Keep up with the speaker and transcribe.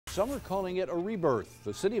Some are calling it a rebirth.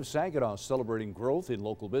 The City of Saginaw is celebrating growth in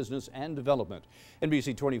local business and development.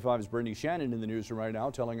 NBC 25's Brittany Shannon in the newsroom right now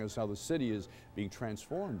telling us how the city is being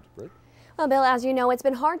transformed. Britt? Well, Bill, as you know, it's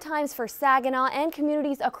been hard times for Saginaw and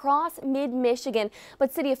communities across mid-Michigan.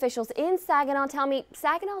 But city officials in Saginaw tell me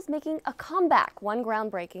Saginaw is making a comeback, one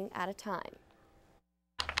groundbreaking at a time.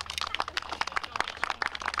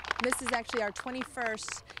 This is actually our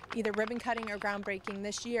 21st either ribbon cutting or groundbreaking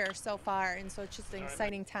this year so far, and so it's just an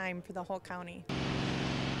exciting time for the whole county.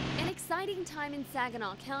 An exciting time in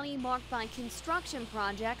Saginaw County marked by construction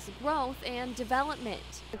projects, growth, and development.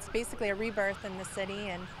 It's basically a rebirth in the city,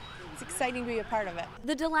 and it's exciting to be a part of it.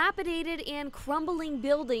 The dilapidated and crumbling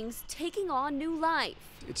buildings taking on new life.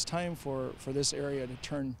 It's time for this area to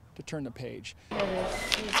turn the page.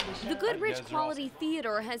 The Goodrich Quality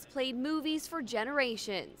Theater has played movies for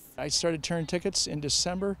generations. I started turning tickets in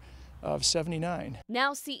December of '79.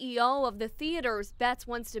 Now CEO of the theaters, Betts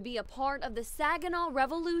wants to be a part of the Saginaw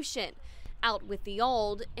Revolution. Out with the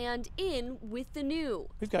old and in with the new.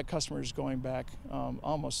 We've got customers going back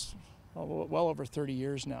almost well over 30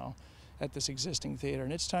 years now at this existing theater,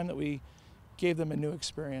 and it's time that we gave them a new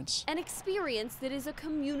experience. An experience that is a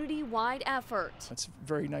community-wide effort. It's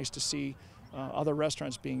very nice to see other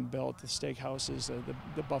restaurants being built, the steakhouses,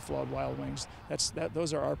 the Buffalo Wild Wings.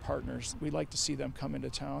 Those are our partners. We like to see them come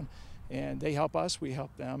into town, and they help us, we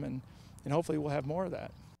help them, and hopefully we'll have more of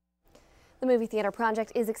that. The movie theater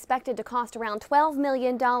project is expected to cost around $12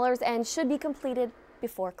 million and should be completed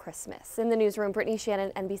before Christmas. In the newsroom, Brittany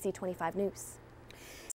Shannon, NBC 25 News.